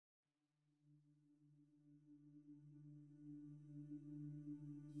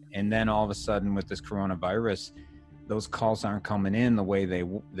And then all of a sudden with this coronavirus, those calls aren't coming in the way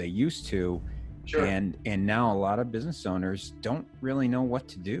they used to. Sure. And now a lot of business owners don't really know what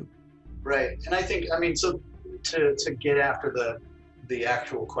to do. Right. And I think, so to get after the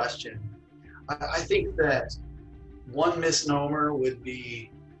actual question, I think that one misnomer would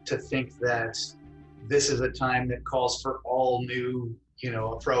be to think that this is a time that calls for all new,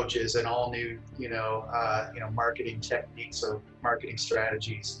 approaches and all new, marketing techniques or marketing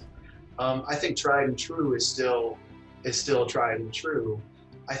strategies. I think tried and true is still tried and true.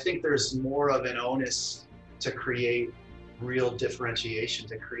 I think there's more of an onus to create real differentiation,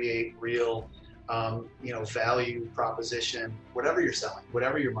 to create real, value proposition, whatever you're selling,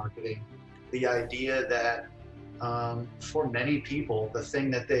 whatever you're marketing. The idea that for many people, the thing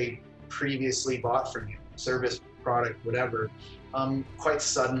that they previously bought from you, service, product, whatever, quite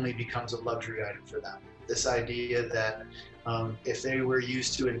suddenly becomes a luxury item for them. This idea that if they were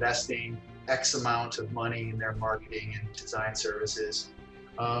used to investing X amount of money in their marketing and design services,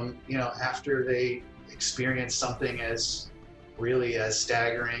 after they experience something as really as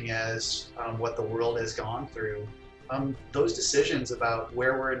staggering as what the world has gone through, those decisions about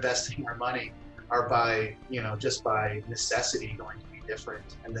where we're investing our money are just by necessity going to be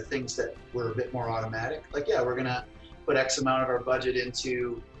different. And the things that were a bit more automatic, like, yeah, we're gonna put X amount of our budget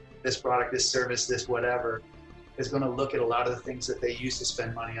into this product, this service, this whatever, is gonna look at a lot of the things that they used to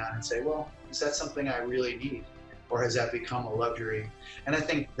spend money on and say, well, is that something I really need? Or has that become a luxury? And I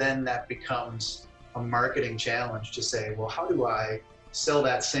think then that becomes a marketing challenge to say, well, how do I sell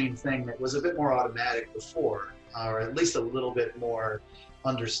that same thing that was a bit more automatic before, or at least a little bit more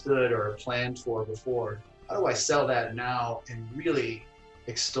understood or planned for before? How do I sell that now and really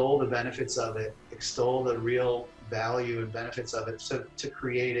extol the benefits of it, extol the real value and benefits of it, so to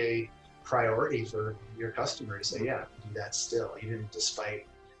create a priority for your customers? Say, yeah, do that still, even despite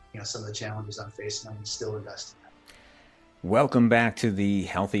some of the challenges I'm facing, I'm still investing. Welcome back to the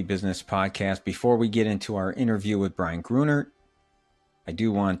Healthy Business Podcast. Before we get into our interview with Brian Grunert, I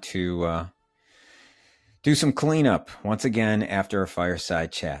do want to do some cleanup once again after a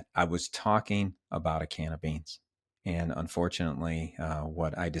fireside chat. I was talking about a can of beans, and unfortunately,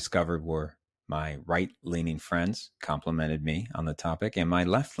 what I discovered were my right-leaning friends complimented me on the topic, and my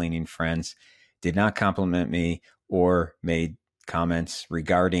left-leaning friends did not compliment me or made comments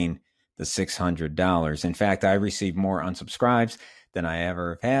regarding the $600. In fact, I received more unsubscribes than I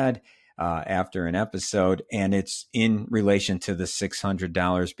ever had after an episode, and it's in relation to the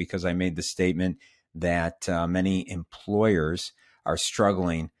 $600 because I made the statement that many employers are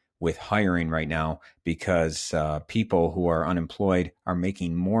struggling with hiring right now because people who are unemployed are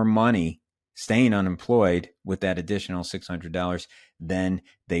making more money staying unemployed with that additional $600 than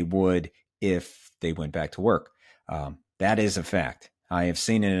they would if they went back to work. That is a fact. I have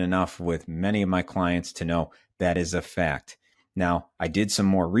seen it enough with many of my clients to know that is a fact. Now, I did some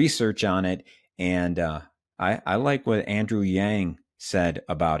more research on it, and I like what Andrew Yang said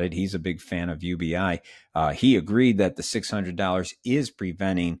about it. He's a big fan of UBI. He agreed that the $600 is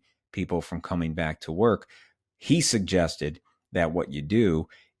preventing people from coming back to work. He suggested that what you do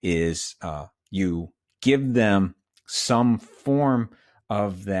is you give them some form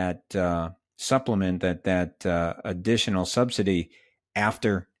of that supplement, that additional subsidy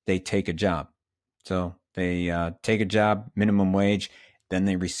after they take a job. So they take a job, minimum wage, then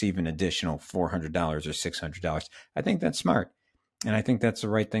they receive an additional $400 or $600. I think that's smart. And I think that's the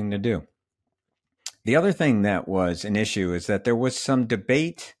right thing to do. The other thing that was an issue is that there was some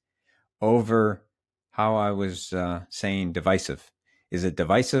debate over how I was saying divisive. Is it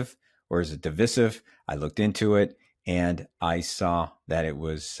divisive or is it divisive? I looked into it and I saw that it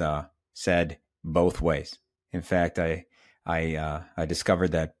was said both ways. In fact, I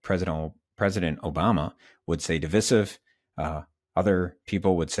discovered that President Obama would say divisive. Other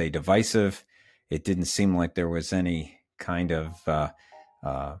people would say divisive. It didn't seem like there was any kind of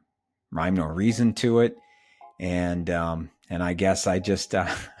rhyme or reason to it, and I guess I just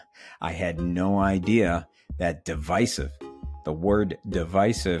I had no idea that divisive, the word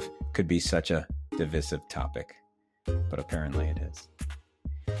divisive, could be such a divisive topic, but apparently it is.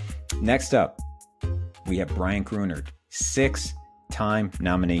 Next up, we have Brian Grunert, 6-time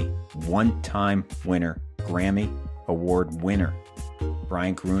nominee, 1-time winner, Grammy Award winner.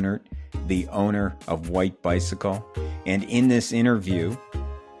 Brian Grunert, the owner of White Bicycle. And in this interview,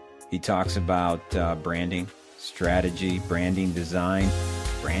 he talks about branding, strategy, branding design,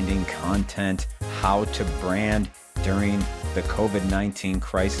 branding content, how to brand during the COVID-19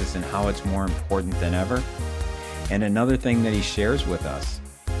 crisis and how it's more important than ever. And another thing that he shares with us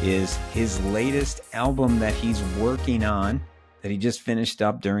is his latest album that he's working on that he just finished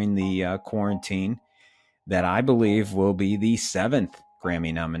up during the quarantine that I believe will be the 7th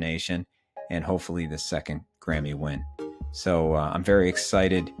Grammy nomination and hopefully the 2nd Grammy win. So I'm very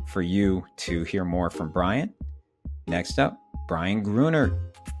excited for you to hear more from Brian. Next up, Brian Grunert,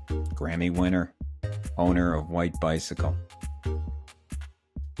 Grammy winner, owner of White Bicycle.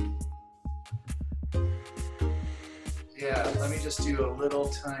 Yeah, let me just do a little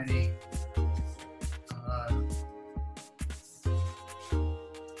tiny.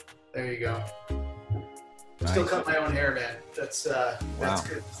 There you go. Nice. Still cut my own hair, man. That's Wow.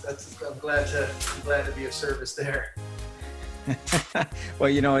 good. I'm glad to be of service there. Well,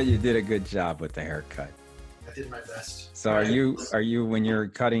 you know what? You did a good job with the haircut. I did my best. So are you when you're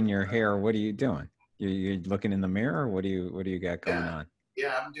cutting your hair, what are you doing? You're looking in the mirror? What do you got going on?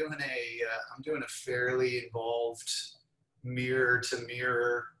 Yeah, I'm doing a fairly involved mirror to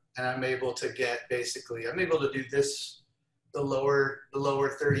mirror, and I'm able to do this, the lower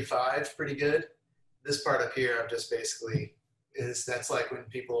 35 pretty good. This part up here, I'm just that's like when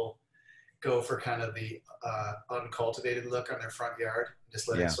people go for kind of the uncultivated look on their front yard, just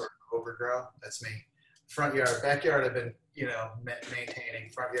let it sort of overgrow. That's me. Front yard, backyard, I've been, maintaining.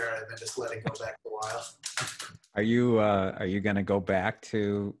 Front yard, I've been just letting go back for a while. Are you going to go back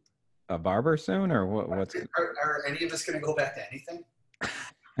to a barber soon, or what's? Are any of us going to go back to anything?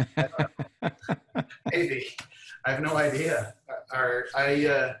 Maybe. I have no idea.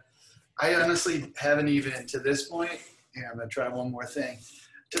 I honestly haven't even, to this point, I'm going to try one more thing.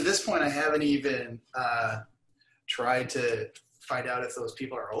 To this point, I haven't even tried to find out if those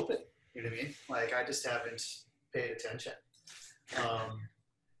people are open. You know what I mean? Like, I just haven't paid attention.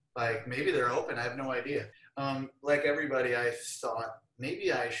 Like, maybe they're open. I have no idea. Like everybody, I thought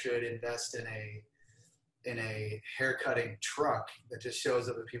maybe I should invest in a hair cutting truck that just shows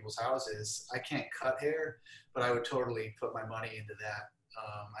up at people's houses. I can't cut hair, but I would totally put my money into that.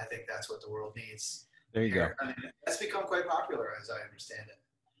 I think that's what the world needs. There you go. I mean, that's become quite popular, as I understand it.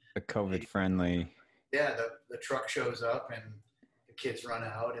 The COVID friendly. Yeah, the truck shows up and the kids run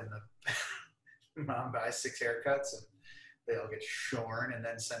out and the mom buys 6 haircuts and they all get shorn and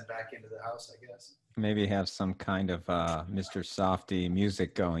then sent back into the house, I guess. Maybe have some kind of Mr. Softy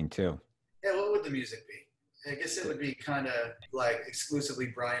music going too. Yeah, what would the music be? I guess it would be kind of like exclusively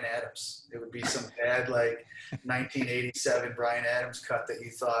Brian Adams. It would be some bad like 1987 Brian Adams cut that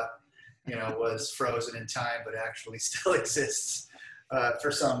you thought, was frozen in time, but actually still exists for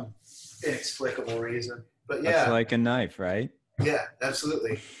some inexplicable reason. But yeah. It's like a knife, right? Yeah,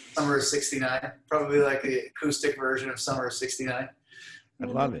 absolutely. Summer of '69, probably like the acoustic version of Summer of '69. I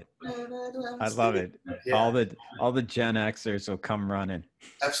love it. I love it. Yeah. All the Gen Xers will come running.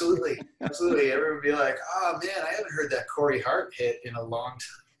 Absolutely. Everyone would be like, "Oh man, I haven't heard that Corey Hart hit in a long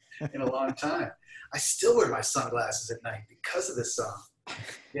time. I still wear my sunglasses at night because of this song."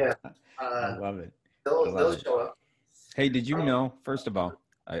 Yeah. I love it. They'll show up. Hey, did you know? First of all,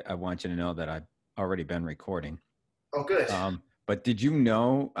 I want you to know that I've already been recording. Oh, good. But did you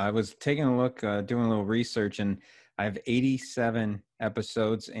know? I was taking a look, doing a little research, and I have 87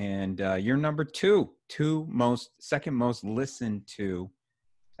 episodes, and you're number second most listened to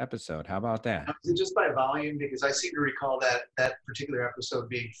episode. How about that? Is it just by volume? Because I seem to recall that particular episode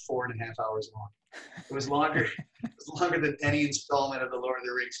being 4.5 hours long. It was longer. It was longer than any installment of the Lord of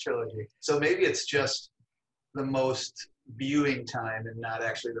the Rings trilogy. So maybe it's just the most viewing time and not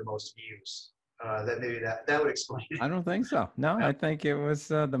actually the most views. That would explain it. I don't think so. No, I think it was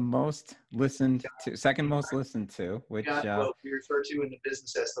the most listened to, second most listened to, which what we refer to in the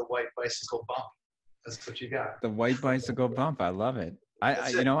business as the white bicycle bump. That's what you got. The white bicycle bump. I love it.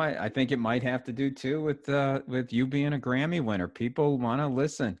 I think it might have to do too with you being a Grammy winner. People want to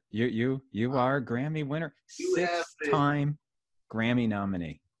listen. You are a Grammy winner, 6-time Grammy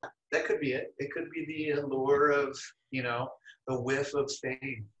nominee. That could be it. It could be the allure of the whiff of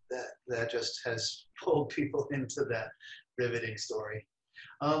fame that just has pulled people into that riveting story.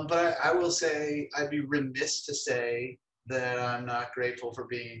 But I will say I'd be remiss to say that I'm not grateful for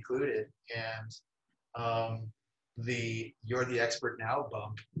being included. And You're the Expert Now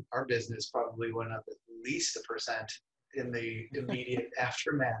bump, our business probably went up at least 1% in the immediate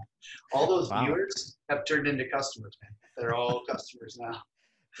aftermath. All those viewers have turned into customers, man. They're all customers now.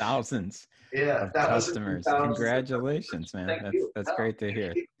 Thousands. Yeah, of customers. Congratulations, man. That's great to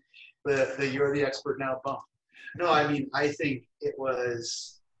hear. The You're the Expert Now bump. No, I mean, I think it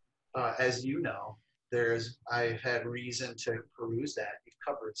was, as you know, I've had reason to peruse that. You've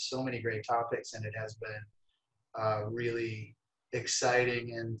covered so many great topics, and it has been really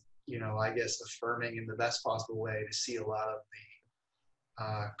exciting and, I guess affirming in the best possible way to see a lot of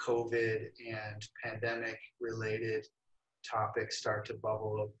the COVID and pandemic related topics start to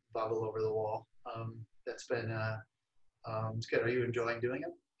bubble over the wall. That's been it's good. Are you enjoying doing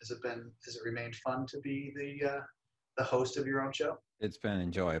it? Has it remained fun to be the host of your own show? It's been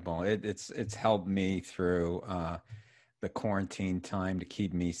enjoyable. It's helped me through the quarantine time to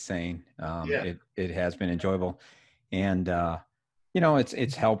keep me sane. Yeah, It has been enjoyable, and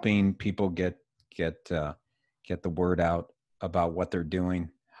it's helping people get the word out about what they're doing,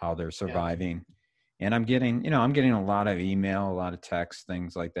 how they're yeah, surviving. And I'm getting a lot of email, a lot of text,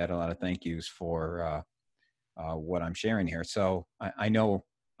 things like that, a lot of thank yous for what I'm sharing here. So I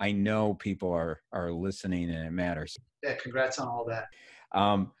know people are listening and it matters. yeah. Congrats on all that.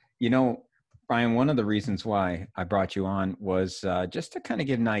 Um, you know, Brian, one of the reasons why I brought you on was just to kind of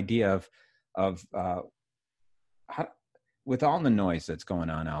get an idea of how, with all the noise that's going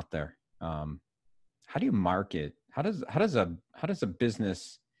on out there. How do you market? How does a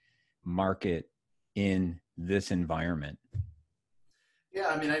business market in this environment? Yeah,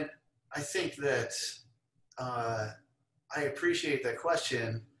 I mean, I think that uh, I appreciate that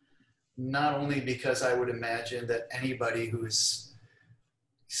question, not only because I would imagine that anybody who's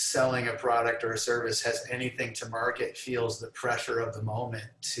selling a product or a service has anything to market feels the pressure of the moment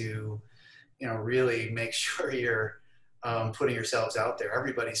to, really make sure you're putting yourselves out there.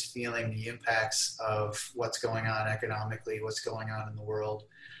 Everybody's feeling the impacts of what's going on economically, what's going on in the world,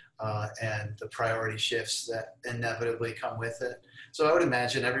 and the priority shifts that inevitably come with it. So I would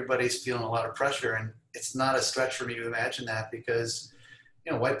imagine everybody's feeling a lot of pressure, and it's not a stretch for me to imagine that because,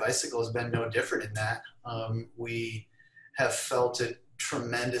 White Bicycle has been no different in that. We have felt a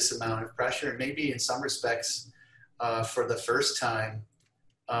tremendous amount of pressure, and maybe in some respects, for the first time,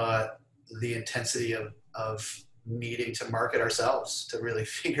 uh, the intensity of needing to market ourselves to really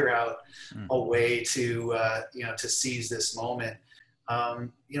figure out a way to seize this moment.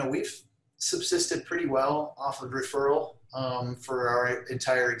 We've subsisted pretty well off of referral for our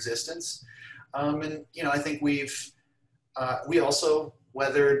entire existence. And I think we also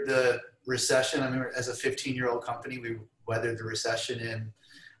weathered the recession. I mean, as a 15-year-old company, we weathered the recession in,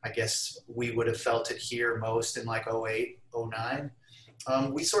 I guess we would have felt it here most in like '08, '09.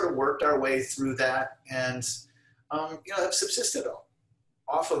 We sort of worked our way through that and, have subsisted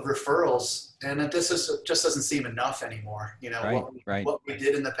off of referrals. And just doesn't seem enough anymore. Right. What we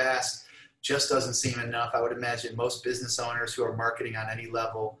did in the past just doesn't seem enough. I would imagine most business owners who are marketing on any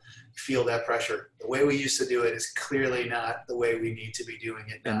level feel that pressure. The way we used to do it is clearly not the way we need to be doing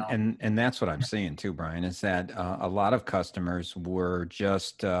it now. And that's what I'm seeing too, Brian, is that a lot of customers were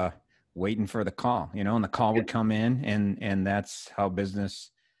just waiting for the call, and the call would come in, and that's how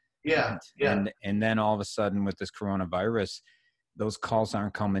business Yeah, went. yeah, And then all of a sudden with this coronavirus, those calls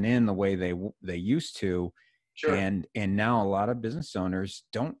aren't coming in the way they used to, sure. and now a lot of business owners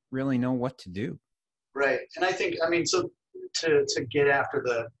don't really know what to do. Right. And I think, I mean, so to get after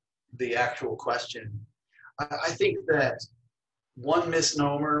the actual question, I think that one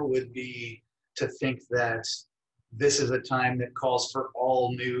misnomer would be to think that this is a time that calls for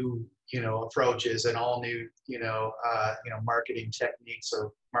all new, approaches and all new, marketing techniques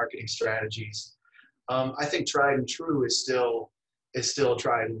or marketing strategies. I think tried and true is still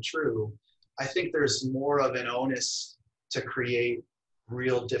tried and true. I think there's more of an onus to create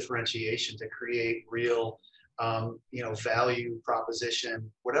real differentiation, to create real, value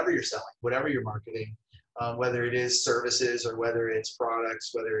proposition, whatever you're selling, whatever you're marketing, whether it is services or whether it's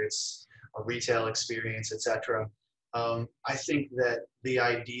products, whether it's a retail experience, etc. I think that the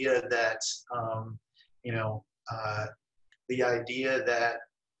idea that, you know, uh,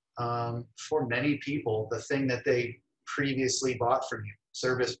 for many people, the thing that they previously bought from you,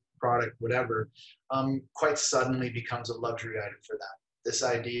 service, product, whatever, quite suddenly becomes a luxury item for them. This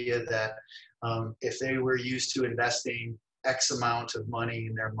idea that if they were used to investing X amount of money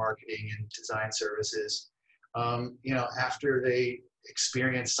in their marketing and design services, after they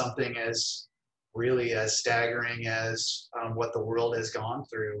experience something as really as staggering as what the world has gone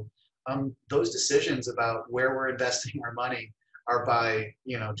through, those decisions about where we're investing our money are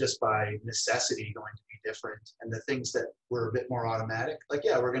just by necessity going to be different. And the things that were a bit more automatic, like,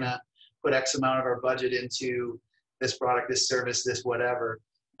 yeah, we're going to put X amount of our budget into this product, this service, this whatever.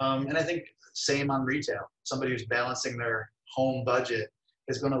 And I think same on retail. Somebody who's balancing their home budget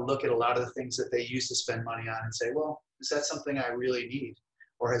is going to look at a lot of the things that they used to spend money on and say, well, is that something I really need?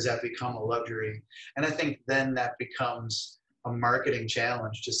 Or has that become a luxury? And I think then that becomes a marketing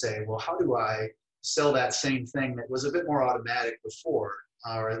challenge to say, well, how do I sell that same thing that was a bit more automatic before,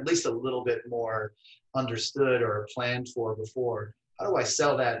 or at least a little bit more understood or planned for before? How do I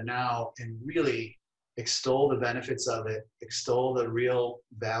sell that now and really extol the benefits of it, extol the real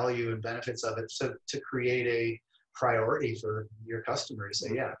value and benefits of it, so to create priority for your customer to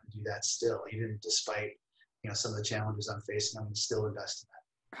say, yeah, do that still, even despite, some of the challenges I'm facing, I'm still invest in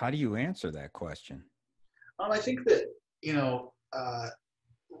that. How do you answer that question? I think that,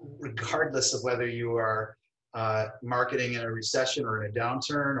 regardless of whether you are marketing in a recession or in a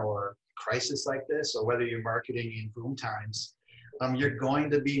downturn or a crisis like this, or whether you're marketing in boom times, you're going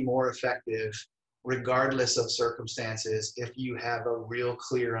to be more effective regardless of circumstances if you have a real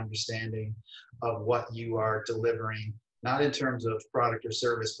clear understanding of what you are delivering, not in terms of product or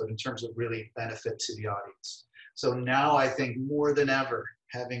service, but in terms of really benefit to the audience. So now I think more than ever,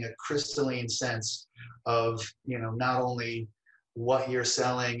 having a crystalline sense of, not only what you're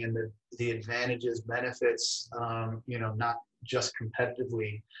selling and the advantages, benefits, not just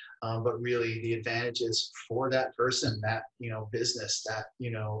competitively, but really the advantages for that person, that, business, that,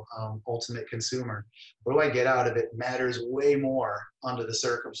 ultimate consumer. What do I get out of it matters way more under the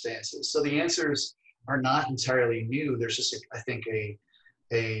circumstances. So the answers are not entirely new. There's just, I think,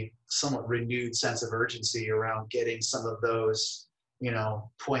 a somewhat renewed sense of urgency around getting some of those,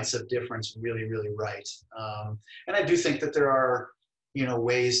 points of difference really, really right. And I do think that there are,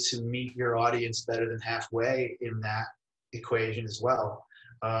 ways to meet your audience better than halfway in that equation as well.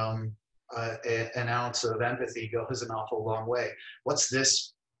 An ounce of empathy goes an awful long way. What's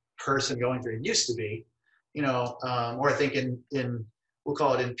this person going through? It used to be, or I think in we'll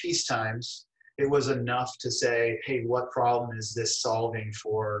call it in peace times, it was enough to say, hey, what problem is this solving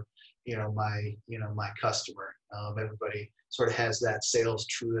for, my customer? Everybody sort of has that sales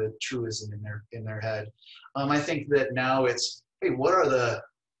truism in their head. I think that now it's, hey, what are the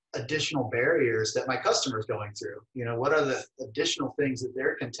additional barriers that my customer is going through? What are the additional things that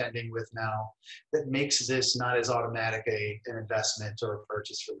they're contending with now that makes this not as automatic an investment or a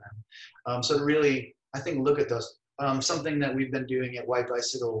purchase for them? So to really, I think, look at those. Something that we've been doing at White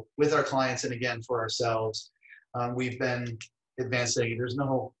Bicycle with our clients, and again for ourselves, we've been advancing. There's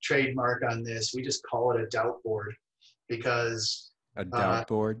no trademark on this. We just call it a doubt board, because a doubt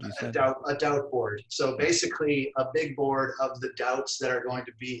board, you said? A doubt board. So basically a big board of the doubts that are going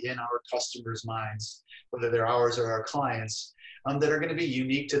to be in our customers' minds, whether they're ours or our clients, that are going to be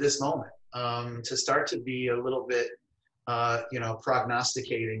unique to this moment, to start to be a little bit,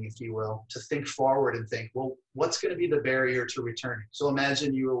 prognosticating, if you will, to think forward and think, well, what's going to be the barrier to returning? So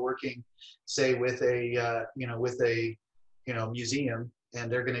imagine you were working, say, with a museum,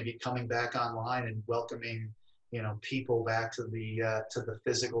 and they're going to be coming back online and welcoming, people back to the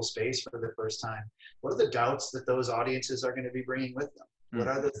physical space for the first time. What are the doubts that those audiences are going to be bringing with them? What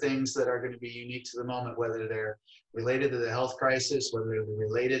are the things that are going to be unique to the moment, whether they're related to the health crisis, whether they're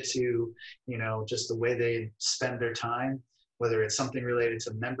related to, just the way they spend their time, whether it's something related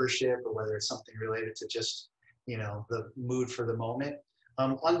to membership, or whether it's something related to just, the mood for the moment.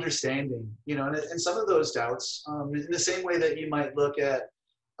 Understanding, and some of those doubts, in the same way that you might look at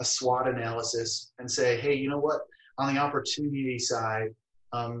a SWOT analysis and say, hey, you know what, on the opportunity side,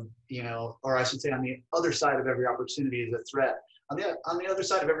 or I should say on the other side of every opportunity is a threat. On the other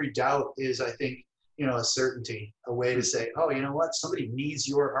side of every doubt is, I think, a certainty, a way to say, oh, you know what, somebody needs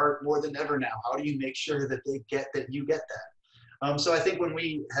your art more than ever now. How do you make sure that they get that you get that? So I think when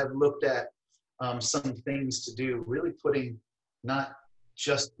we have looked at some things to do, really putting not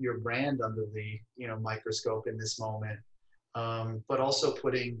just your brand under the microscope in this moment, but also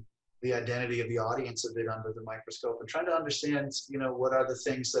putting the identity of the audience of it under the microscope, and trying to understand, what are the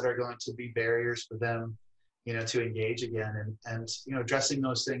things that are going to be barriers for them, to engage again, and addressing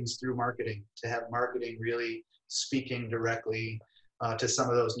those things through marketing, to have marketing really speaking directly to some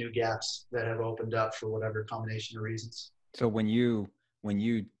of those new gaps that have opened up for whatever combination of reasons. So when you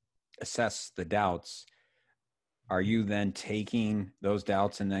assess the doubts, are you then taking those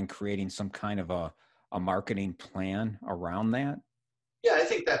doubts and then creating some kind of a marketing plan around that? Yeah, I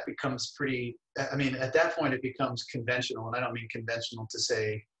think that becomes at that point it becomes conventional, and I don't mean conventional to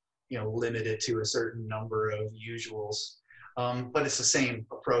say, limited to a certain number of usuals, but it's the same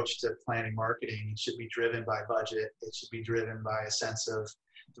approach to planning marketing. It should be driven by budget. It should be driven by a sense of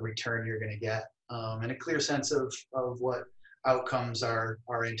the return you're going to get, and a clear sense of what outcomes are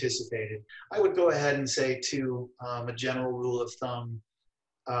anticipated. I would go ahead and say too, a general rule of thumb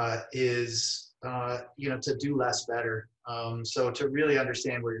is to do less better. So to really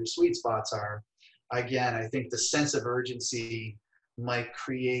understand where your sweet spots are, again, I think the sense of urgency might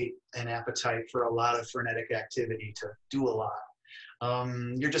create an appetite for a lot of frenetic activity to do a lot.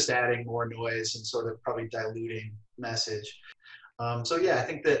 You're just adding more noise and sort of probably diluting message. So yeah, I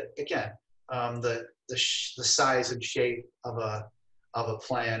think that again, the size and shape of a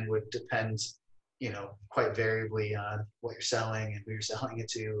plan would depend, quite variably on what you're selling and who you're selling it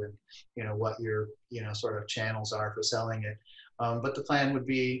to, and what your sort of channels are for selling it. But the plan would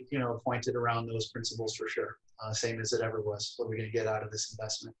be pointed around those principles for sure. Same as it ever was. What are we going to get out of this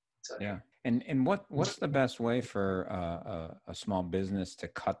investment? Yeah. And what's the best way for a small business to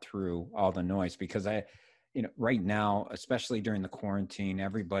cut through all the noise? Because right now, especially during the quarantine,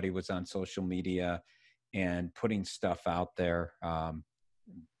 everybody was on social media and putting stuff out there,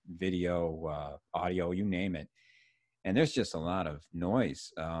 video, audio, you name it. And there's just a lot of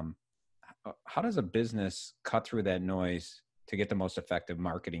noise. How does a business cut through that noise to get the most effective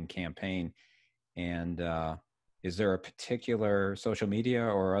marketing campaign? And is there a particular social media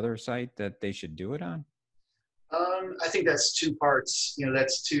or other site that they should do it on? I think that's two parts.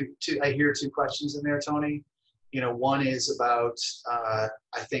 That's two. I hear two questions in there, Tony. One is about, I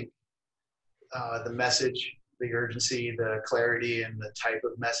think, the message, the urgency, the clarity, and the type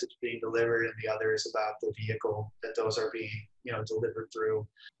of message being delivered, and the other is about the vehicle that those are being, delivered through.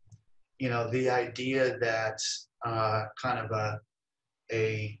 The idea that kind of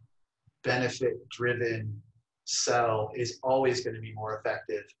a benefit-driven sell is always going to be more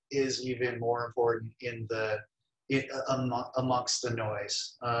effective is even more important amongst the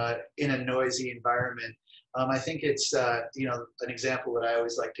noise. In a noisy environment, I think it's an example that I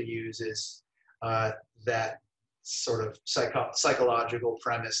always like to use is that sort of psychological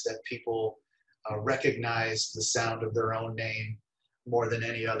premise that people recognize the sound of their own name more than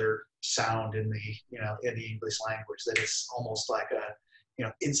any other sound in the English language. That it's almost like a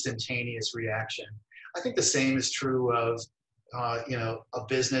instantaneous reaction. I think the same is true of a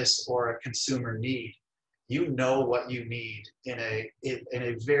business or a consumer need. What you need in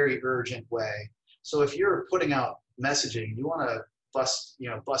a very urgent way. So if you're putting out messaging, you want to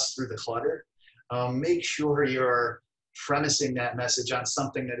bust through the clutter. Make sure you're premising that message on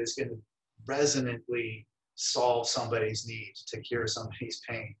something that is going to resonantly solve somebody's need, to cure somebody's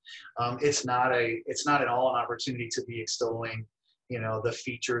pain. It's not at all an opportunity to be extolling the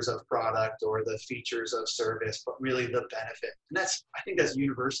features of product or the features of service, but really the benefit. And I think that's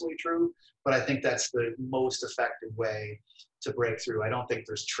universally true, but I think that's the most effective way to break through. I don't think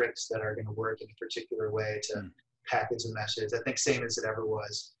there's tricks that are going to work in a particular way to package a message. I think same as it ever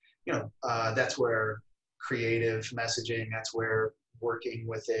was. That's where creative messaging, that's where working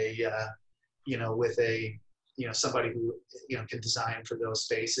with somebody who can design for those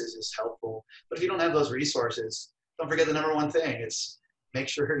spaces is helpful. But if you don't have those resources, don't forget the number one thing. It's make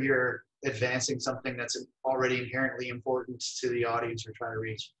sure you're advancing something that's already inherently important to the audience you're trying to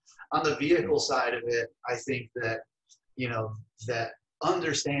reach. On the vehicle side of it, I think that, that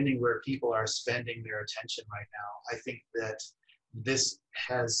understanding where people are spending their attention right now, I think that this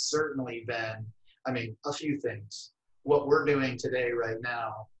has certainly been, a few things. What we're doing today right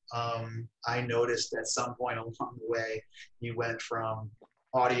now, I noticed at some point along the way, you went from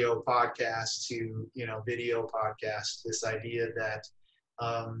audio podcast to video podcast. This idea that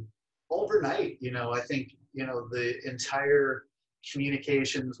overnight, I think the entire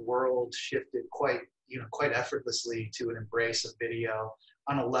communications world shifted quite effortlessly to an embrace of video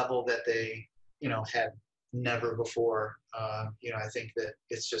on a level that they had never before. I think that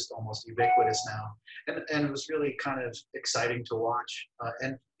it's just almost ubiquitous now, and it was really kind of exciting to watch,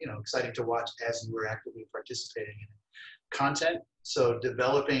 and exciting to watch as you were actively participating in it. Content. So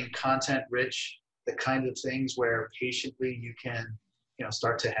developing content rich, the kind of things where patiently you can,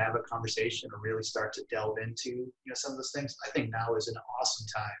 start to have a conversation or really start to delve into, some of those things. I think now is an awesome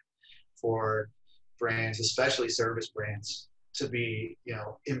time for brands, especially service brands, to be,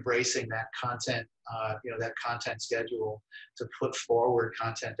 embracing that content, that content schedule, to put forward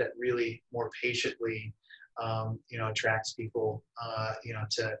content that really more patiently, attracts people,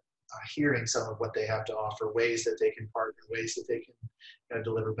 to hearing some of what they have to offer, ways that they can partner, ways that they can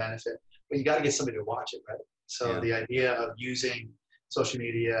deliver benefit. But you got to get somebody to watch it, right? So the idea of using social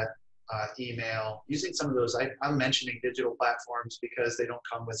media, email, using some of those, I'm mentioning digital platforms because they don't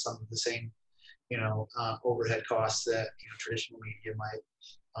come with some of the same, overhead costs that traditional media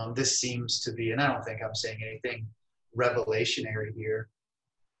might. This seems to be, and I don't think I'm saying anything revelationary here.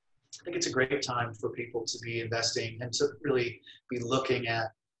 I think it's a great time for people to be investing and to really be looking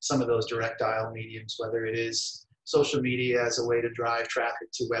at some of those direct dial mediums, whether it is social media as a way to drive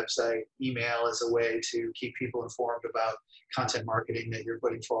traffic to website, email as a way to keep people informed about content marketing that you're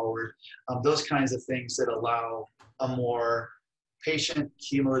putting forward. Those kinds of things that allow a more patient,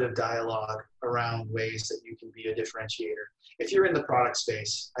 cumulative dialogue around ways that you can be a differentiator. If you're in the product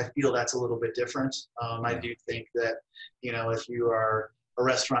space, I feel that's a little bit different. I do think that, if you are a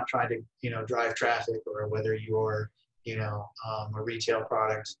restaurant trying to, drive traffic, or whether you're, a retail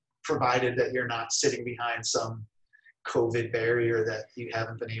product provided that you're not sitting behind some COVID barrier that you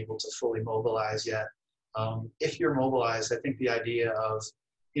haven't been able to fully mobilize yet. If you're mobilized, I think the idea of,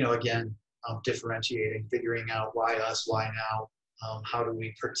 again, differentiating, figuring out why us, why now, how do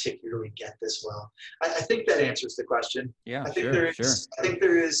we particularly get this well? I think that answers the question. Yeah, I think sure. I think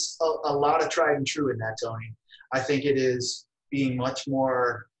there is a lot of tried and true in that, Tony. I think it is being much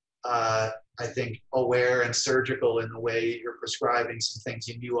more, I think, aware and surgical in the way you're prescribing some things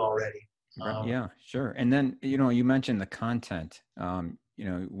you knew already. Right. Yeah, sure. And then, you mentioned the content.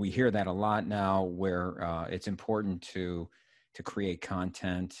 We hear that a lot now where it's important to create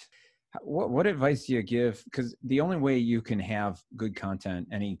content. What advice do you give? Because the only way you can have good content,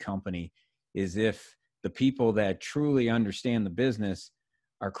 any company, is if the people that truly understand the business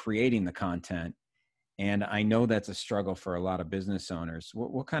are creating the content. And I know that's a struggle for a lot of business owners.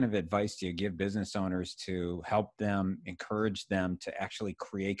 What kind of advice do you give business owners to help them, encourage them to actually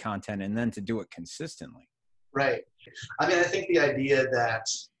create content and then to do it consistently? Right. I mean, I think the idea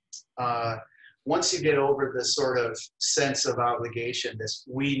that once you get over the sort of sense of obligation, this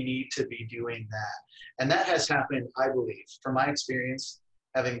we need to be doing that. And that has happened, I believe, from my experience,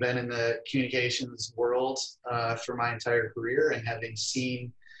 having been in the communications world for my entire career and having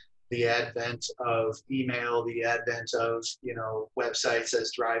seen the advent of email, the advent of, websites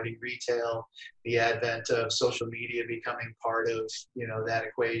as driving retail, the advent of social media becoming part of, that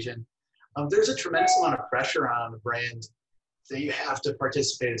equation. There's a tremendous amount of pressure on the brand that you have to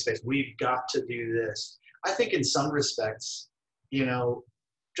participate in space. We've got to do this. I think in some respects,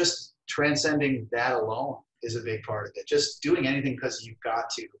 just transcending that alone is a big part of it. Just doing anything because you've got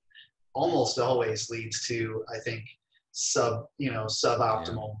to almost always leads to, I think,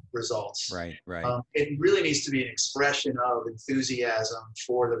 suboptimal results. Right. It really needs to be an expression of enthusiasm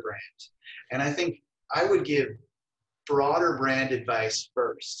for the brand. And I think I would give broader brand advice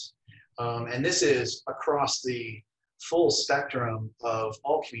first. And this is across the full spectrum of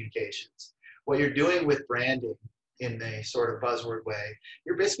all communications. What you're doing with branding in a sort of buzzword way,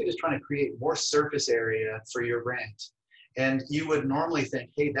 you're basically just trying to create more surface area for your brand. And you would normally think,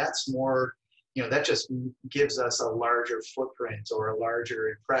 hey, that's more, that just gives us a larger footprint or a larger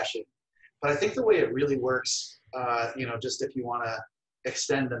impression. But I think the way it really works, just if you want to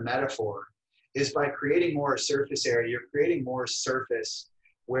extend the metaphor, is by creating more surface area. You're creating more surface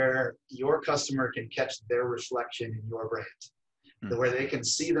where your customer can catch their reflection in your brand, where they can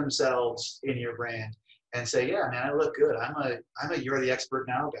see themselves in your brand and say, yeah, man, I look good. I'm a you're the expert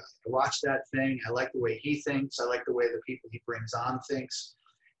now guy. I watch that thing. I like the way he thinks. I like the way the people he brings on thinks.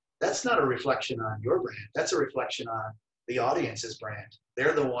 That's not a reflection on your brand. That's a reflection on the audience's brand.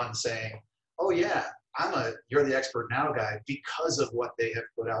 They're the ones saying, oh yeah, you're the expert now guy because of what they have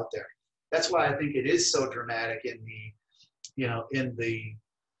put out there. That's why I think it is so dramatic in the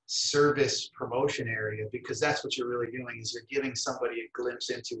service promotion area, because that's what you're really doing, is you're giving somebody a glimpse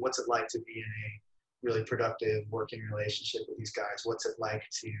into what's it like to be in a really productive working relationship with these guys. What's it like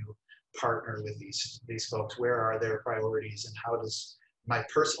to partner with these folks? Where are their priorities, and how does my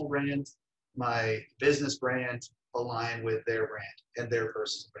personal brand, my business brand align with their brand and their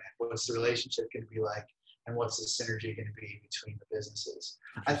personal brand? What's the relationship going to be like, and what's the synergy going to be between the businesses?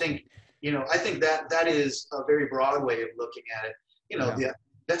 I think that is a very broad way of looking at it.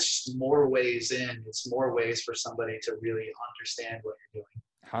 That's just more ways in. It's more ways for somebody to really understand what you're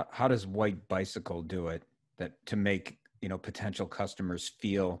doing. How does White Bicycle do it to make, potential customers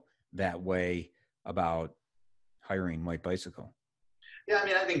feel that way about hiring White Bicycle? Yeah, I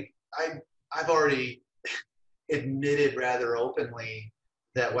mean, I think I've already admitted rather openly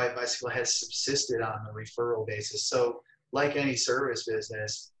that White Bicycle has subsisted on a referral basis. So like any service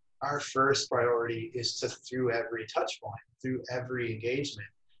business, our first priority is to, through every touch point, through every engagement,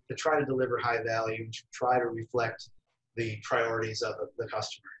 to try to deliver high value and to try to reflect the priorities of the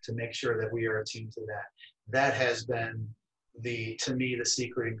customer, to make sure that we are attuned to that. That has been to me, the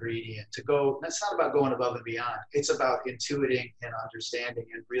secret ingredient to go. That's not about going above and beyond. It's about intuiting and understanding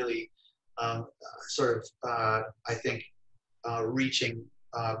and really I think,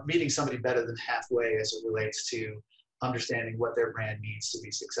 meeting somebody better than halfway as it relates to understanding what their brand needs to be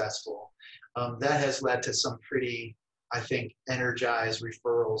successful. That has led to some pretty, I think, energized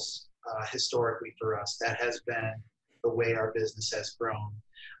referrals historically for us. That has been the way our business has grown.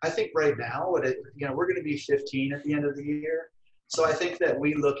 I think right now, we're going to be 15 at the end of the year. So I think that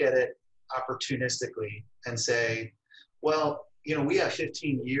we look at it opportunistically and say, well, we have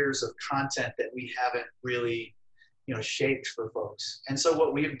 15 years of content that we haven't really, shaped for folks. And so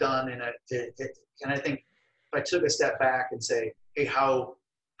what we've done, and I think if I took a step back and say, hey, how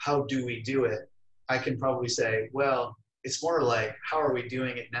do we do it? I can probably say, well, it's more like, how are we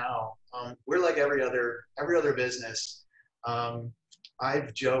doing it now? We're like every other business.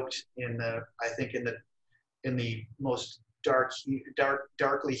 I've joked I think in the most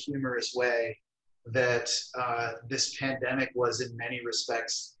darkly humorous way that this pandemic was, in many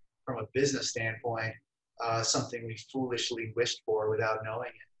respects, from a business standpoint, something we foolishly wished for without knowing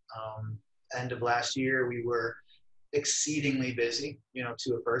it. End of last year, we were exceedingly busy,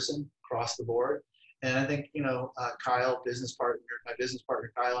 to a person across the board. And I think, Kyle, my business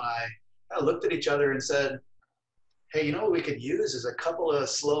partner, Kyle, and I kind of looked at each other and said, hey, what we could use is a couple of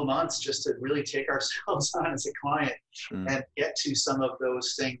slow months just to really take ourselves on as a client and get to some of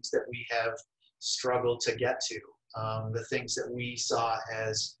those things that we have struggled to get to, the things that we saw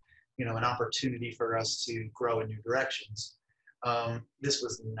as, an opportunity for us to grow in new directions. This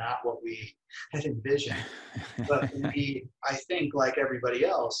was not what we had envisioned, but I think, like everybody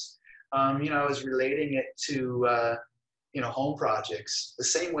else, I was relating it to, home projects, the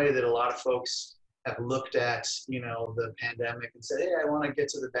same way that a lot of folks have looked at, the pandemic and said, hey, I want to get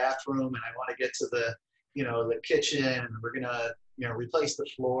to the bathroom and I want to get to the kitchen, and we're going to, replace the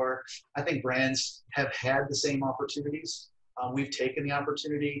floor. I think brands have had the same opportunities. We've taken the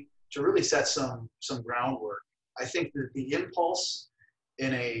opportunity to really set some groundwork. I think that the impulse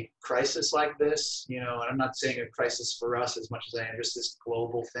in a crisis like this, and I'm not saying a crisis for us as much as I am just this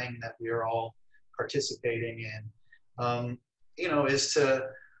global thing that we are all participating in, is to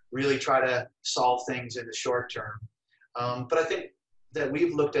really try to solve things in the short term. But I think that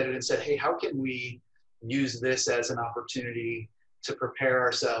we've looked at it and said, hey, how can we use this as an opportunity to prepare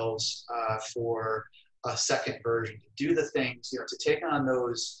ourselves for a second version, to do the things, to take on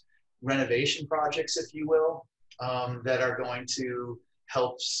those renovation projects, if you will, that are going to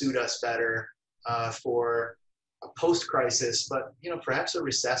help suit us better for a post-crisis, but perhaps a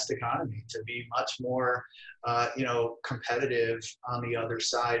recessed economy, to be much more competitive on the other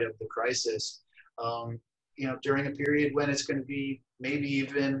side of the crisis. During a period when it's going to be maybe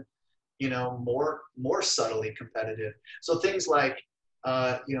even more subtly competitive. So things like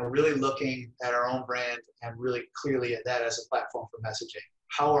really looking at our own brand and really clearly at that as a platform for messaging.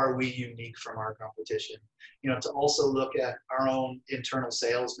 How are we unique from our competition? To also look at our own internal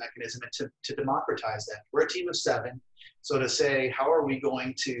sales mechanism and to democratize that. We're a team of 7. So to say, how are we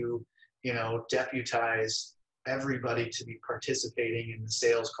going to, deputize everybody to be participating in the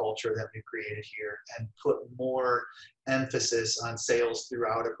sales culture that we've created here and put more emphasis on sales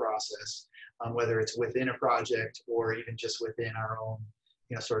throughout a process, whether it's within a project or even just within our own,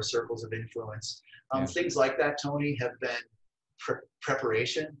 sort of circles of influence. Things like that, Tony, have been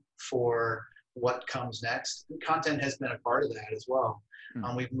preparation for what comes next. And content has been a part of that as well.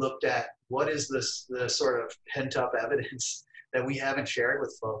 We've looked at what is the sort of pent up evidence that we haven't shared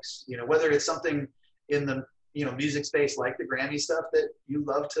with folks, whether it's something in the, music space like the Grammy stuff that you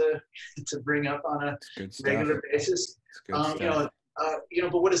love to bring up on a regular basis. But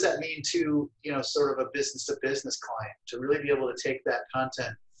what does that mean to, sort of a business to business client, to really be able to take that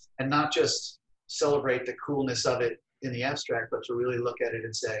content and not just celebrate the coolness of it in the abstract, but to really look at it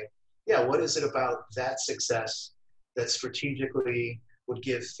and say, yeah, what is it about that success that strategically would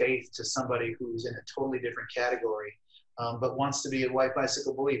give faith to somebody who's in a totally different category, but wants to be a white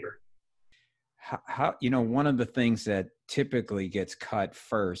bicycle believer? How one of the things that typically gets cut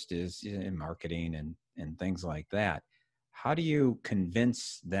first is in marketing and things like that. How do you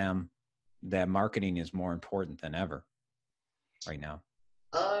convince them that marketing is more important than ever right now?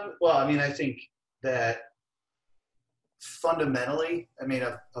 I think that fundamentally,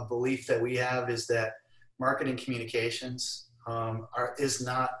 a belief that we have is that marketing communications is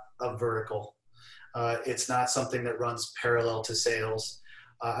not a vertical. It's not something that runs parallel to sales.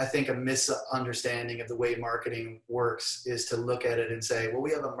 I think a misunderstanding of the way marketing works is to look at it and say, well, we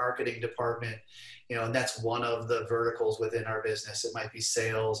have a marketing department, and that's one of the verticals within our business. It might be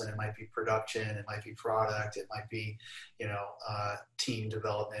sales, and it might be production, it might be product, it might be, team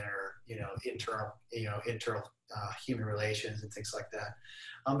development or, internal human relations and things like that.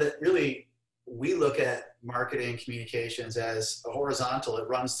 But really, we look at marketing communications as a horizontal. It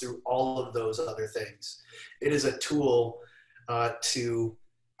runs through all of those other things. It is a tool to,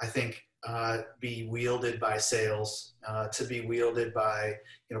 I think, be wielded by sales, to be wielded by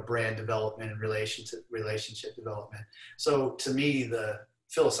brand development and relationship development. So to me, the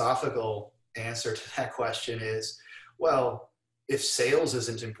philosophical answer to that question is, well, if sales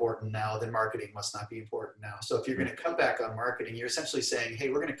isn't important now, then marketing must not be important now. So if you're going to cut back on marketing, you're essentially saying, hey,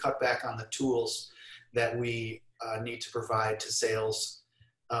 we're going to cut back on the tools that we need to provide to sales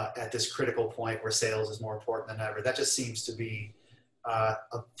at this critical point where sales is more important than ever. That just seems to be a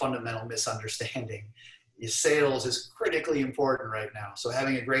fundamental misunderstanding. your sales is critically important right now. So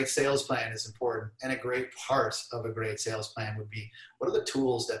having a great sales plan is important. And a great part of a great sales plan would be, what are the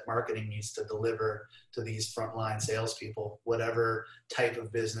tools that marketing needs to deliver to these frontline salespeople, whatever type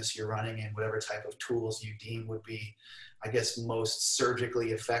of business you're running in, whatever type of tools you deem would be, I guess, most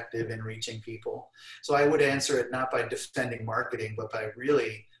surgically effective in reaching people. So I would answer it not by defending marketing, but by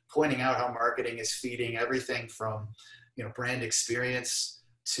really pointing out how marketing is feeding everything from, brand experience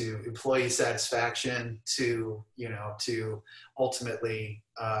to employee satisfaction to, to ultimately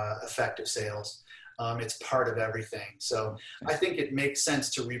effective sales. It's part of everything. So I think it makes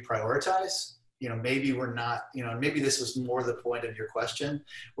sense to reprioritize. Maybe we're not, maybe this was more the point of your question.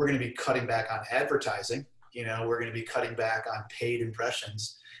 We're going to be cutting back on advertising. We're going to be cutting back on paid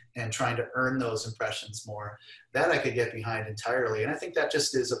impressions and trying to earn those impressions more. That I could get behind entirely. And I think that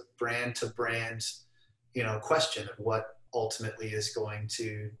just is a brand to brand, question of what ultimately is going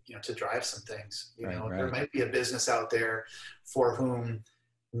to, to drive some things. Right. There might be a business out there for whom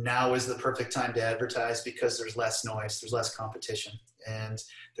now is the perfect time to advertise because there's less noise, there's less competition. And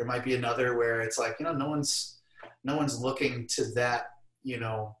there might be another where it's like, no one's looking to that,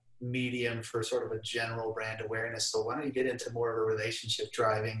 medium for sort of a general brand awareness. So why don't you get into more of a relationship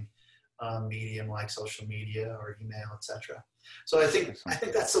driving medium like social media or email, etc. So I think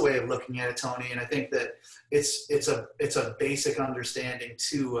that's the way of looking at it, Tony. And I think that it's a basic understanding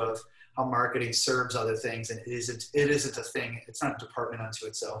too of how marketing serves other things, and it isn't a thing. It's not a department unto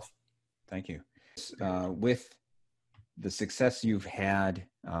itself. Thank you. With the success you've had,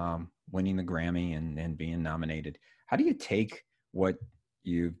 winning the Grammy and being nominated, how do you take what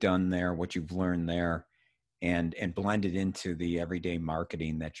you've done there, what you've learned there, and blend it into the everyday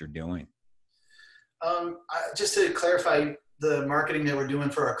marketing that you're doing? Just to clarify, the marketing that we're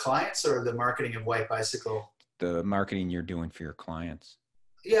doing for our clients, or the marketing of White Bicycle? The marketing you're doing for your clients.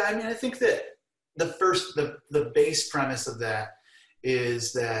 Yeah, I mean, I think that the base premise of that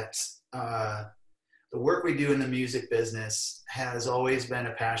is that the work we do in the music business has always been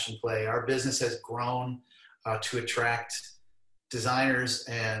a passion play. Our business has grown to attract designers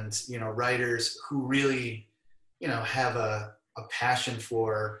and writers who really have a passion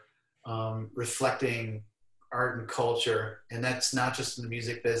for reflecting art and culture, and that's not just in the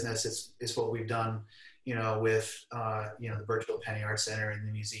music business. It's what we've done with the Virtual Penny Art Center and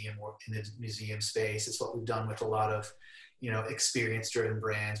the museum, or in the museum space. It's what we've done with a lot of experience-driven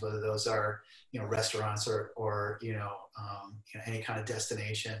brands, whether those are restaurants or any kind of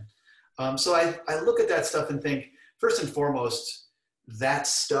destination. So I look at that stuff and think, first and foremost, that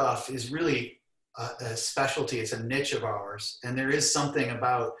stuff is really a specialty. It's a niche of ours, and there is something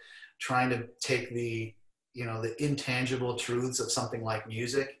about trying to take the intangible truths of something like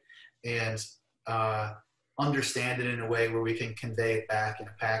music and understand it in a way where we can convey it back in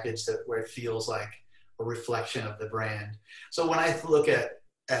a package where it feels like a reflection of the brand. So when I look at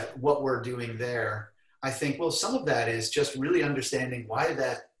what we're doing there, I think, well, some of that is just really understanding why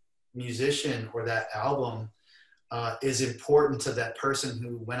that musician or that album is important to that person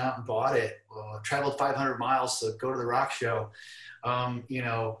who went out and bought it, traveled 500 miles to go to the rock show,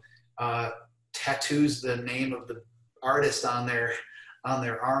 tattoos the name of the artist on their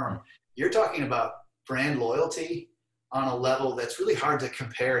arm. You're talking about brand loyalty on a level that's really hard to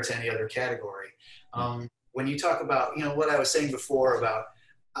compare to any other category. When you talk about, what I was saying before about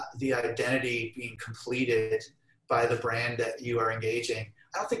the identity being completed by the brand that you are engaging,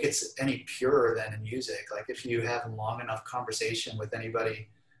 I don't think it's any purer than in music. Like, if you have a long enough conversation with anybody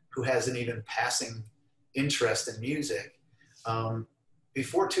who has an even passing interest in music,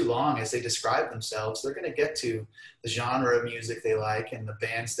 before too long, as they describe themselves, they're going to get to the genre of music they like and the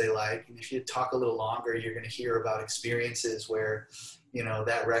bands they like. And if you talk a little longer, you're going to hear about experiences where,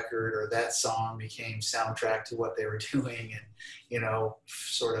 that record or that song became soundtrack to what they were doing and,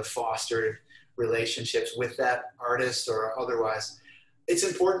 sort of fostered relationships with that artist or otherwise. It's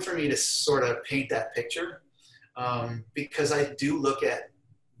important for me to sort of paint that picture because I do look at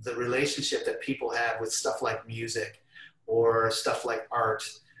the relationship that people have with stuff like music or stuff like art,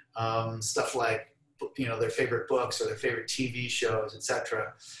 stuff like, their favorite books or their favorite TV shows,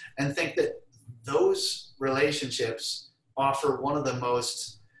 etc., and think that those relationships offer one of the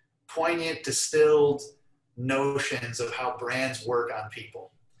most poignant, distilled notions of how brands work on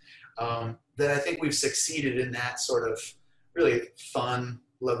people. That I think we've succeeded in that sort of really fun,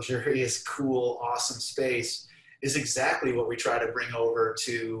 luxurious, cool, awesome space is exactly what we try to bring over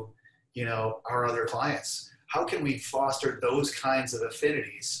to, our other clients. How can we foster those kinds of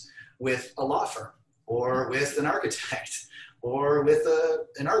affinities with a law firm or with an architect or with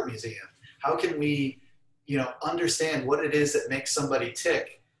an art museum? How can we, understand what it is that makes somebody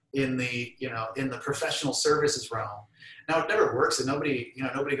tick in the, in the professional services realm. Now it never works, and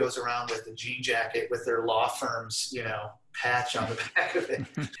nobody goes around with a jean jacket with their law firm's, patch on the back of it.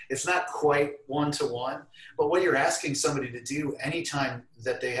 It's not quite one-to-one, but what you're asking somebody to do anytime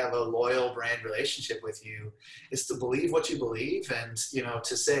that they have a loyal brand relationship with you is to believe what you believe, and,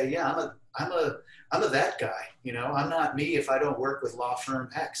 to say, yeah, I'm a that guy. I'm not me if I don't work with law firm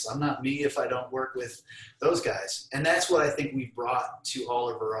X. I'm not me if I don't work with those guys. And that's what I think we've brought to all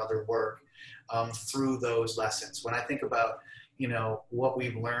of our other work through those lessons. When I think about, what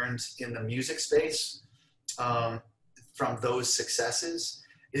we've learned in the music space from those successes,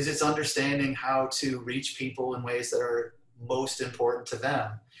 is it's understanding how to reach people in ways that are most important to them.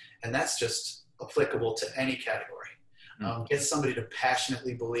 And that's just applicable to any category. Get somebody to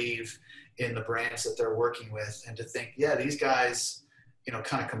passionately believe in the brands that they're working with, and to think, yeah, these guys,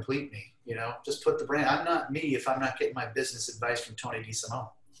 kind of complete me, just put the brand. I'm not me if I'm not getting my business advice from Tony DeSimone.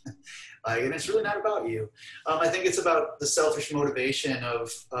 And it's really not about you. I think it's about the selfish motivation of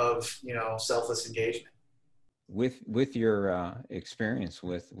selfless engagement. With your experience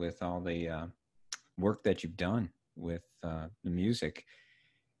with all the work that you've done with the music,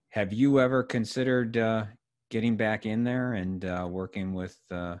 have you ever considered getting back in there and working with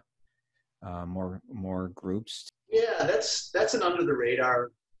more groups? Yeah, that's an under the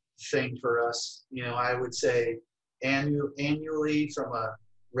radar thing for us. I would say annually, from a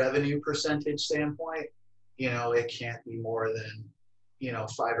revenue percentage standpoint, it can't be more than 5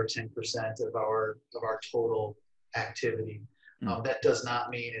 or 10% of our total activity. That does not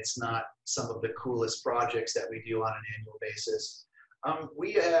mean it's not some of the coolest projects that we do on an annual basis.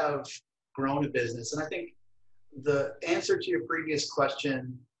 We have grown a business, and I think the answer to your previous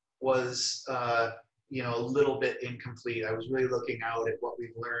question was a little bit incomplete. I was really looking out at what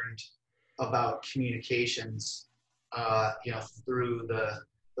we've learned about communications through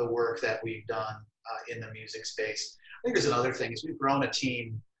the work that we've done in the music space. I think there's another thing, is we've grown a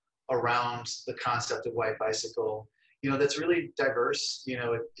team around the concept of White Bicycle, that's really diverse, in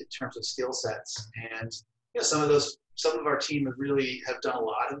terms of skill sets. And, some of our team have done a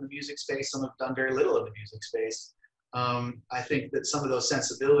lot in the music space. Some have done very little in the music space. I think that some of those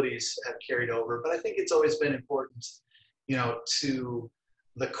sensibilities have carried over, but I think it's always been important, to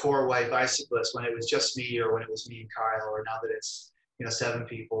the core White Bicyclists, when it was just me, or when it was me and Kyle, or now that it's, 7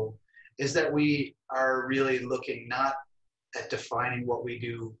 people, is that we are really looking not at defining what we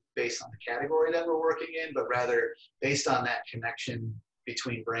do based on the category that we're working in, but rather based on that connection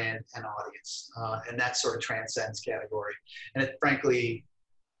between brand and audience. And that sort of transcends category. And it frankly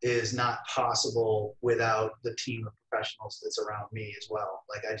is not possible without the team of professionals that's around me as well.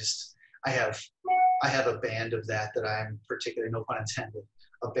 Like I have a band of that I'm particularly, no pun intended,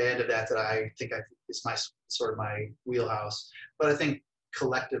 a band of that I think is my sort of my wheelhouse. But I think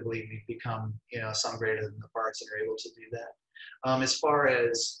collectively we've become, some greater than the parts, and are able to do that. As far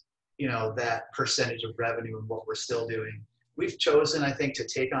as, that percentage of revenue and what we're still doing, we've chosen, I think, to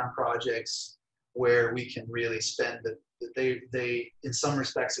take on projects where we can really spend they in some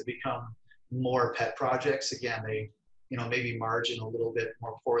respects have become more pet projects. Again, they, maybe margin a little bit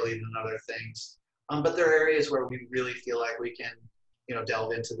more poorly than other things. But there are areas where we really feel like we can,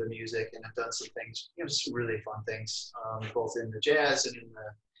 delve into the music, and have done some things, just really fun things, both in the jazz and in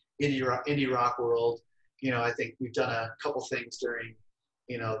the indie rock world. I think we've done a couple things during,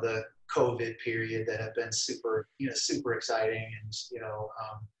 the COVID period that have been super exciting, and,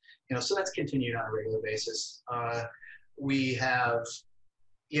 so that's continued on a regular basis. We have,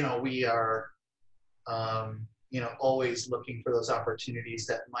 we are, always looking for those opportunities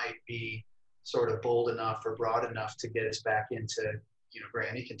that might be sort of bold enough or broad enough to get us back into,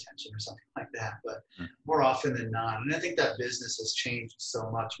 Grammy contention or something like that. But more often than not, and I think that business has changed so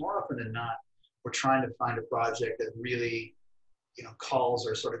much, more often than not, we're trying to find a project that really, calls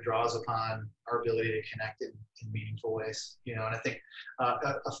or sort of draws upon our ability to connect in meaningful ways. And I think,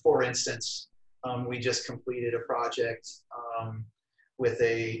 for instance, we just completed a project with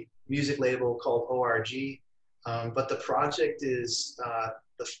a music label called ORG, but the project is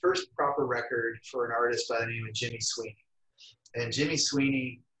the first proper record for an artist by the name of Jimmy Sweeney. And Jimmy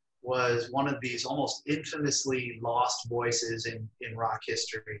Sweeney was one of these almost infamously lost voices in rock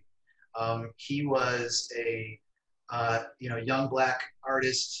history. He was a young Black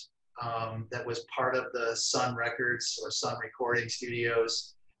artist that was part of the Sun Records or Sun Recording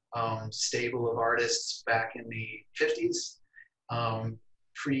Studios stable of artists back in the 50s.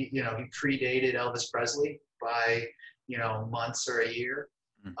 He predated Elvis Presley by months or a year,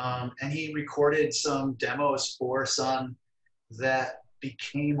 and he recorded some demos for Sun that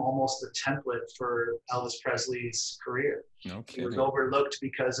became almost the template for Elvis Presley's career. No He was kidding. overlooked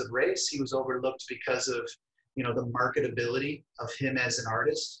because of race. He was overlooked because of, the marketability of him as an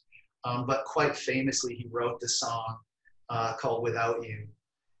artist. But quite famously, he wrote the song called "Without You,"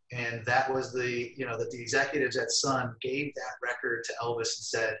 and that was that the executives at Sun gave that record to Elvis and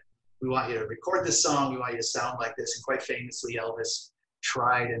said, "We want you to record this song. We want you to sound like this." And quite famously, Elvis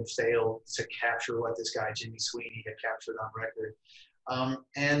tried and failed to capture what this guy Jimmy Sweeney had captured on record.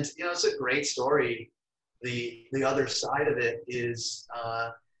 And it's a great story. The other side of it is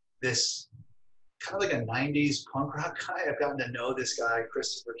this kind of like a 90s punk rock guy. I've gotten to know this guy,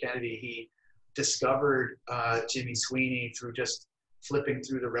 Christopher Kennedy. He discovered Jimmy Sweeney through just flipping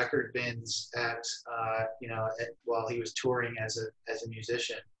through the record bins while he was touring as a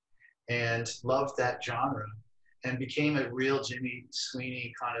musician, and loved that genre and became a real Jimmy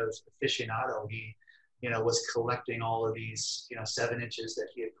Sweeney kind of aficionado. He, was collecting all of these, 7-inches that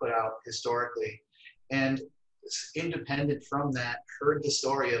he had put out historically. And independent from that, heard the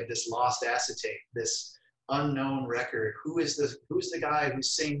story of this lost acetate, this unknown record. Who's the guy who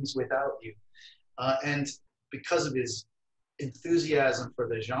sings Without You? And because of his enthusiasm for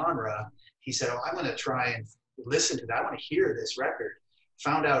the genre, he said, I'm going to try and listen to that. I want to hear this record.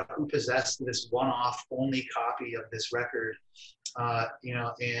 Found out who possessed this one-off only copy of this record,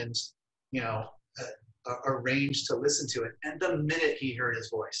 arranged to listen to it. And the minute he heard his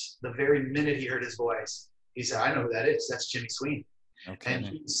voice, he said, I know who that is. That's Jimmy Sweeney. Okay. And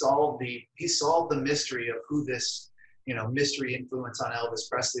he solved the mystery of who this, mystery influence on Elvis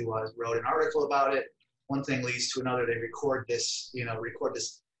Presley was, wrote an article about it. One thing leads to another. They record this.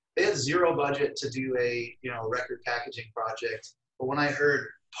 They had zero budget to do a, record packaging project. But when I heard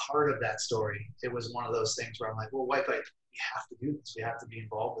part of that story, it was one of those things where I'm like, well, White Pipe, we have to do this. We have to be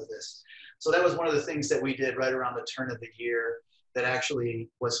involved with this. So that was one of the things that we did right around the turn of the year that actually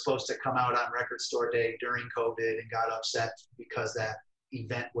was supposed to come out on Record Store Day during COVID and got upset because that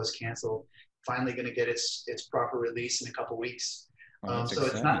event was canceled. Finally going to get its proper release in a couple weeks. So exciting.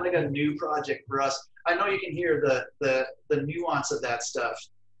 It's not like a new project for us. I know you can hear the nuance of that stuff.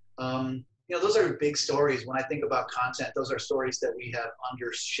 Those are big stories. When I think about content, those are stories that we have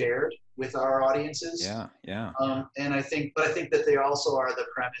undershared with our audiences. Yeah. And I think that they also are the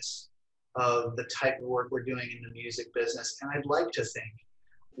premise of the type of work we're doing in the music business. And I'd like to think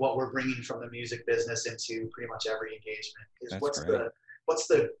what we're bringing from the music business into pretty much every engagement is what's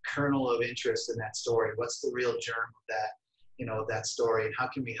the kernel of interest in that story? What's the real germ of that, that story, and how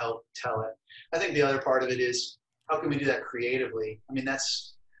can we help tell it? I think the other part of it is how can we do that creatively? I mean,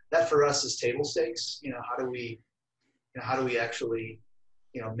 that for us is table stakes. How do we actually,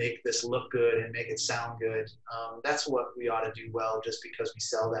 make this look good and make it sound good? That's what we ought to do well, just because we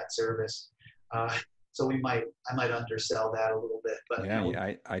sell that service. So I might undersell that a little bit, but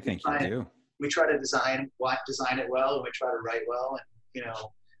yeah, I think you do. We try to design it well, and we try to write well,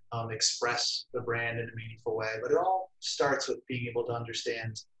 and express the brand in a meaningful way. But it all starts with being able to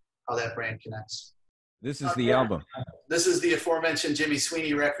understand how that brand connects. This is the album. This is the aforementioned Jimmy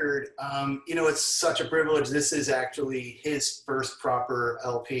Sweeney record. It's such a privilege. This is actually his first proper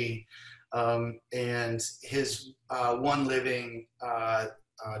LP, and his one living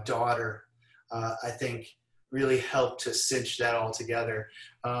daughter, I think, really helped to cinch that all together.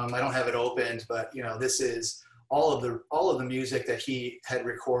 I don't have it opened, but this is all of the music that he had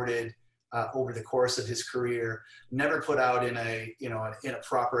recorded over the course of his career, never put out in a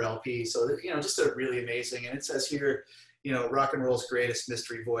proper LP. So just a really amazing. And it says here, rock and roll's greatest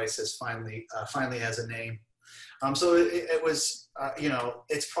mystery voice has finally has a name. So it was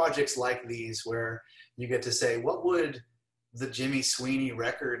it's projects like these where you get to say, what would the Jimmy Sweeney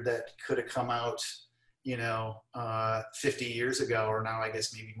record that could have come out 50 years ago, or now I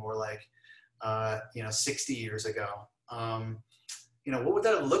guess maybe more like 60 years ago. What would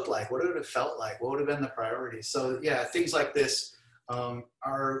that have looked like? What would it have felt like? What would have been the priorities? So yeah, things like this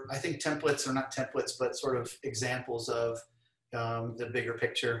are, I think, templates, or not templates, but sort of examples of the bigger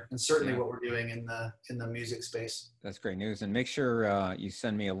picture, and certainly what we're doing in the music space. That's great news. And make sure you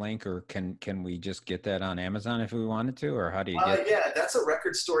send me a link, or can we just get that on Amazon if we wanted to, or how do you get? Yeah, that's a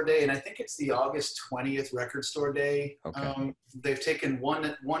Record Store Day, and I think it's the August 20th Record Store Day. Okay. They've taken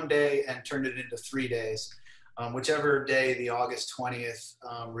one day and turned it into 3 days. Whichever day the August 20th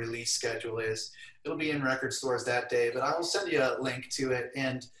release schedule is, it'll be in record stores that day, but I will send you a link to it.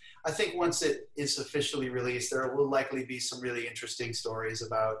 And I think once it is officially released, there will likely be some really interesting stories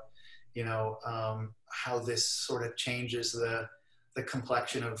about, how this sort of changes the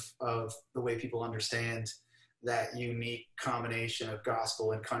complexion of the way people understand that unique combination of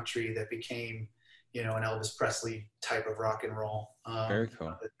gospel and country that became, an Elvis Presley type of rock and roll. Very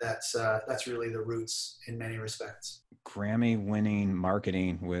cool. That's really the roots in many respects. Grammy-winning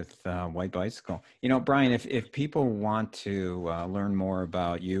marketing with White Bicycle. Brian, if people want to learn more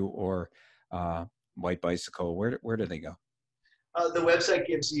about you or White Bicycle, where do they go? The website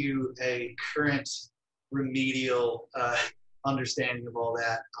gives you a current remedial understanding of all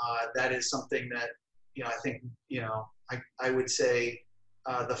that. That is something that, I think, I would say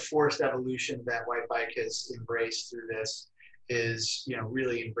the forced evolution that White Bike has embraced through this is,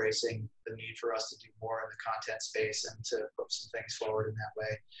 really embracing the need for us to do more in the content space and to put some things forward in that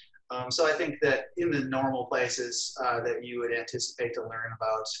way. So I think that in the normal places that you would anticipate to learn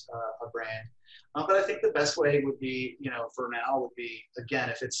about a brand. But I think the best way would be, for now would be, again,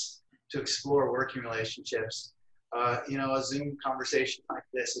 if it's to explore working relationships, a Zoom conversation like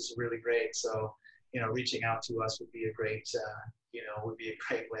this is really great. So, reaching out to us would be a great,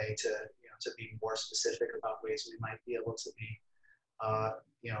 way to be more specific about ways we might be able to be,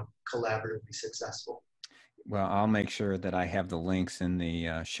 collaboratively successful. Well, I'll make sure that I have the links in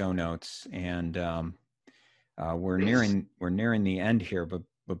the show notes, and we're nearing the end here.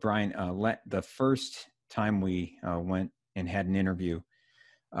 But Brian, the first time we went and had an interview,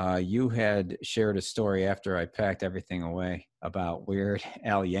 you had shared a story after I packed everything away about Weird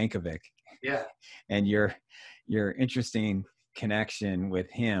Al Yankovic. Yeah. And your interesting connection with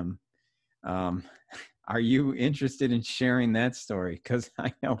him. Are you interested in sharing that story? Because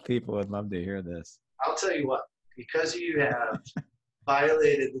I know people would love to hear this. I'll tell you what, because you have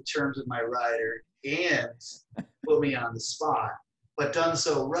violated the terms of my rider and put me on the spot, but done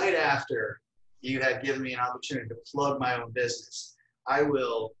so right after you had given me an opportunity to plug my own business, I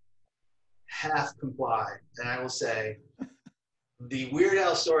will half comply. And I will say the Weird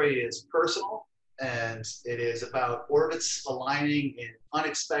Al story is personal, and it is about orbits aligning in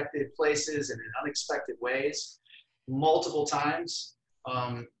unexpected places and in unexpected ways multiple times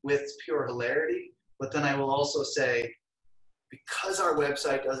with pure hilarity. But then I will also say, because our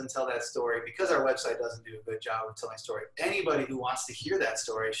website doesn't tell that story, because our website doesn't do a good job of telling story, anybody who wants to hear that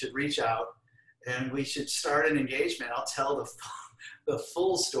story should reach out and we should start an engagement. I'll tell the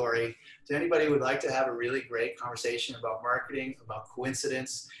full story to anybody who would like to have a really great conversation about marketing, about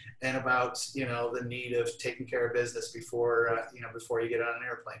coincidence, and about, the need of taking care of business before you get on an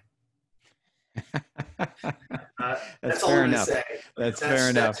airplane. That's all I'm going to say. That's fair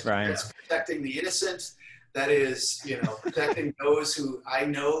enough, Brian. That's protecting the innocent. That is, protecting those who I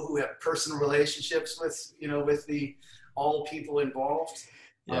know who have personal relationships with, with the all people involved.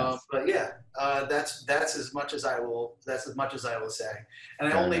 Yes. But yeah, that's as much as I will. That's as much as I will say.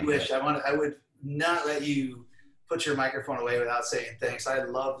 And I only wish I would not let you put your microphone away without saying thanks. I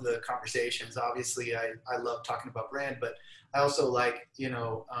love the conversations. Obviously, I love talking about brand, but I also like,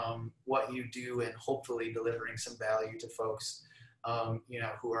 what you do and hopefully delivering some value to folks,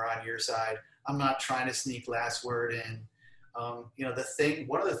 who are on your side. I'm not trying to sneak last word in.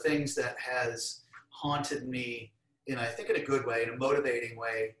 One of the things that has haunted me, I think in a good way, in a motivating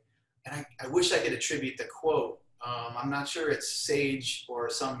way, and I wish I could attribute the quote. I'm not sure it's sage or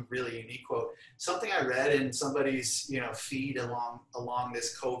some really unique quote. Something I read in somebody's, feed along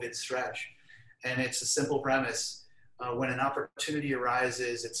this COVID stretch. And it's a simple premise. When an opportunity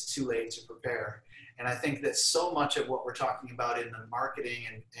arises, it's too late to prepare. And I think that so much of what we're talking about in the marketing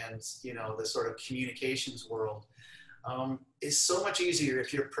and the sort of communications world is so much easier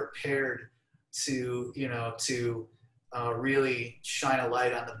if you're prepared to really shine a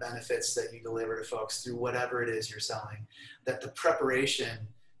light on the benefits that you deliver to folks through whatever it is you're selling. That the preparation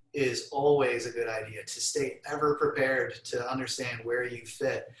is always a good idea, to stay ever prepared, to understand where you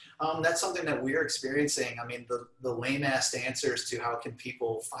fit. That's something that we're experiencing. I mean, the lame-ass answers to how can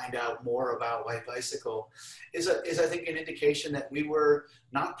people find out more about White Bicycle is I think an indication that we were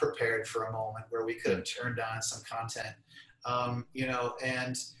not prepared for a moment where we could have turned on some content,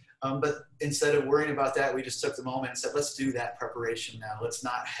 but instead of worrying about that, we just took the moment and said, let's do that preparation now. Let's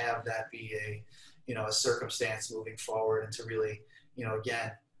not have that be a circumstance moving forward, and to really,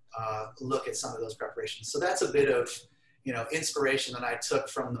 again, look at some of those preparations. So that's a bit of, inspiration that I took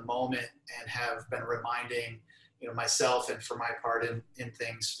from the moment and have been reminding, myself, and for my part in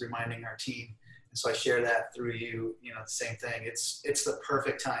things, reminding our team. And so I share that through you, the same thing. It's the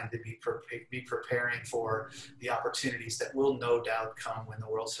perfect time to be preparing for the opportunities that will no doubt come when the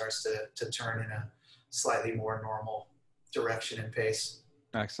world starts to turn in a slightly more normal direction and pace.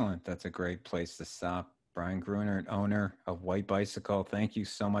 Excellent. That's a great place to stop. Brian Grunert, owner of White Bicycle, thank you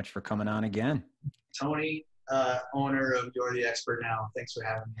so much for coming on again. Tony, owner of You're the Expert Now. Thanks for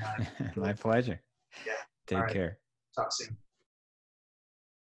having me on. My pleasure. Yeah. Take care. Talk soon.